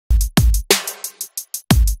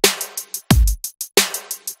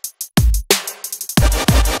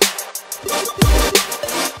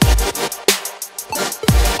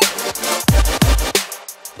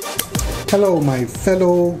Hello, my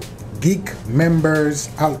fellow geek members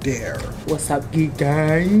out there. What's up, geek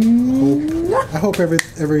gang? I hope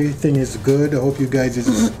everything is good. I hope you guys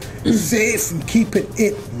is safe and keeping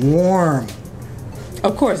it warm.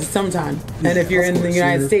 Of course, it's summertime, and if you're in the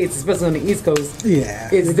United States, especially on the East Coast,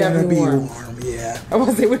 it's definitely warm. Yeah. I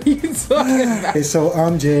want to say, what are you talking about? Okay, so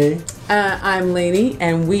I'm Jay. I'm Lainey,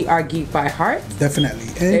 and we are Geek by Heart. Definitely,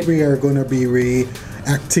 and we are going to be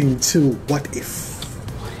reacting to What If.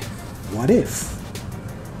 What if?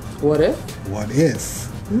 What if? What if?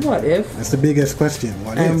 What if? That's the biggest question.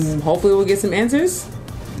 What if? And hopefully we'll get some answers.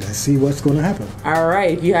 Let's see what's going to happen. All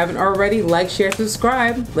right. If you haven't already, like, share,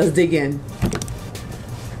 subscribe. Let's dig in.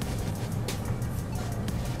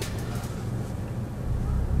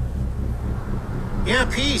 Yeah,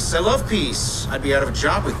 peace. I love peace. I'd be out of a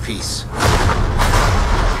job with peace.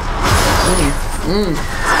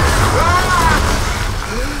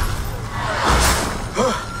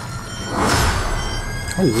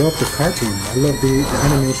 I love the cartoon. I love the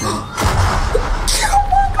animation.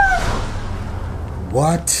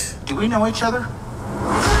 What? Do we know each other?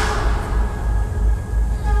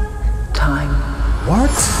 Time.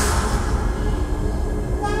 What?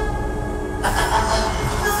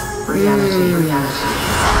 Reality.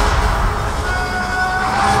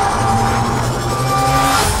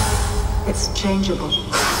 It's changeable.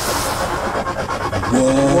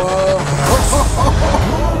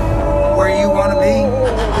 Where you want to be?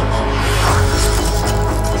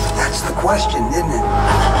 That's the question, isn't it?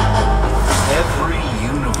 Every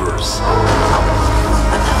universe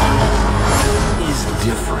is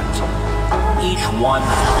different. Each one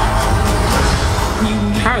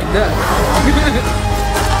unique. How does?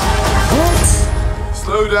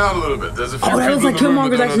 Slow down a little bit. There's a few Oh, that people looks like in the room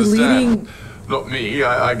Killmonger's that don't actually understand. leading. Not me.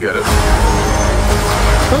 I get it.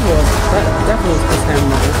 First of all, that definitely was Chris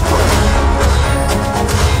Hemsworth.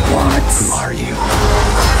 What? Who are you?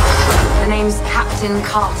 The name's Captain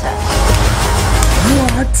Carter.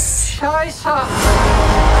 What? I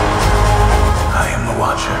am the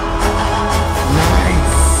Watcher.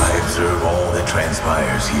 Nice. I observe all that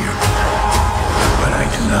transpires here. But I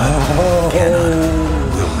do not,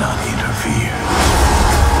 cannot, will not interfere.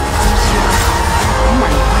 Oh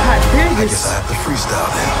my God, there I you guess I have to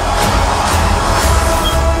freestyle then.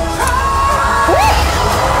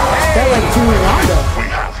 That like Jimmy Rondo. We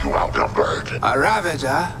have you outnumbered. A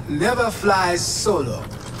Ravager never flies solo.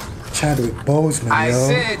 Chadwick Boseman, I yo.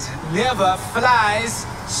 said never flies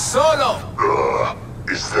solo.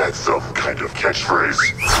 Is that some kind of catchphrase?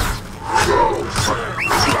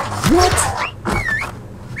 What?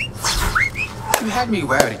 You had me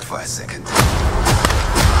worried for a second.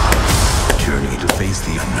 Journey to face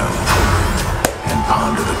the unknown and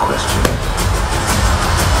ponder the question.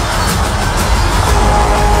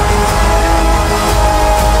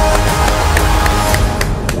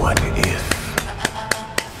 What if?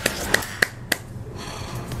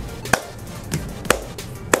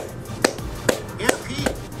 Yeah,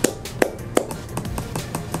 Pete.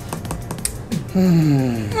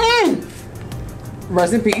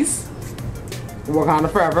 Rest in peace. Wakanda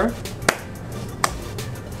forever.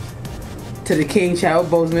 To the King Chadwick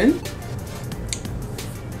Boseman.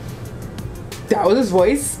 That was his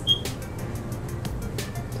voice.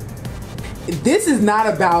 This is not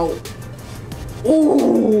about,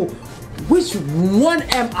 ooh, which one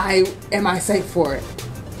am I psyched for?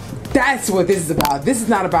 That's what this is about. This is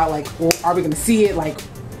not about like, well, are we gonna see it? Like,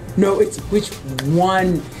 no, it's which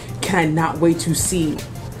one can I not wait to see?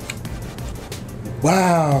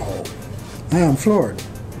 Wow. I am floored.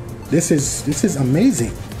 This is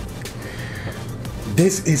amazing.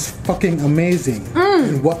 This is fucking amazing.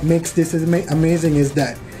 And what makes this amazing is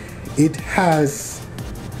that it has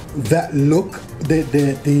that look.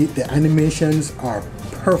 The animations are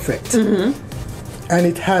perfect. And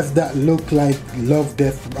it has that look like Love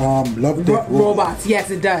Death Robots. Yes,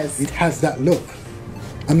 it does. It has that look.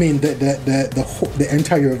 I mean, the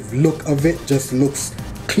entire look of it just looks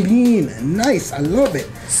clean and nice. I love it,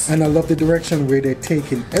 and I love the direction where they're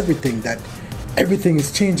taking everything. That everything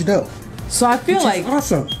is changed up. So I feel Which like is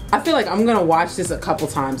awesome. I feel like I'm gonna watch this a couple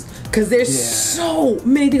times because there's so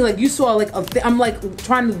many things. Like you saw, like I'm like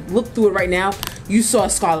trying to look through it right now. You saw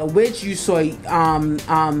Scarlet Witch. You saw I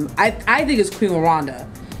think it's Queen Rhonda.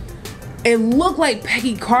 It looked like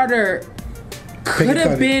Peggy Carter could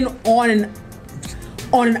have been on an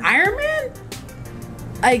Iron Man.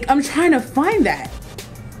 Like I'm trying to find that.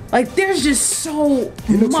 Like there's just so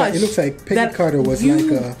much. It looks like Peggy Carter was like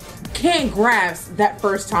a. Can't grasp that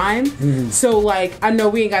first time. So like I know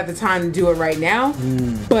we ain't got the time to do it right now,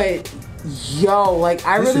 but yo, like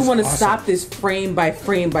I This really is want to awesome. stop this frame by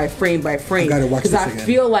frame by frame by frame. I gotta watch because this I again.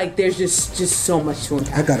 feel like there's just so much to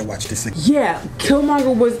unpack. I gotta watch this again. Yeah,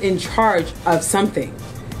 Killmonger was in charge of something.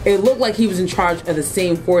 It looked like he was in charge of the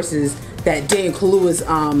same forces that Daniel Kaluuya's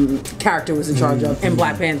character was in charge of in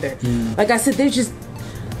Black Panther. Like I said, there's just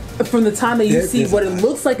from the time that you see there's what a it lot.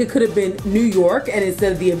 looks like it could have been New York, and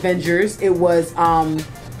instead of the Avengers, it was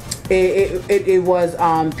it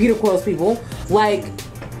was Peter Quill's people. Like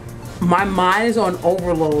my mind is on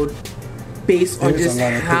overload based on There's a just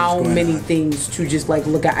lot of how things going many on. things to just like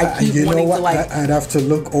look at. I keep You know wanting what? to like I'd have to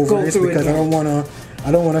look over go this through it because I again.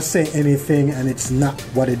 don't wanna say anything and it's not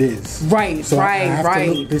what it is. Right, So I have right.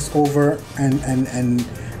 to look this over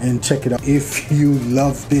and check it out. If you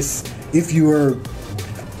love this, if you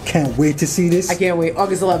can't wait to see this, I can't wait.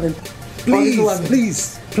 August 11th. please, August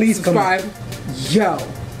 11th. please come out. Subscribe. Yo.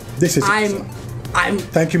 This is awesome. I'm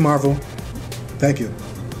Thank you, Marvel. Thank you.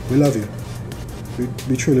 We love you.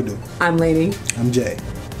 We truly do. I'm Lainey. I'm Jay.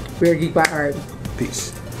 We're Geek by Heart.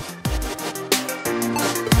 Peace.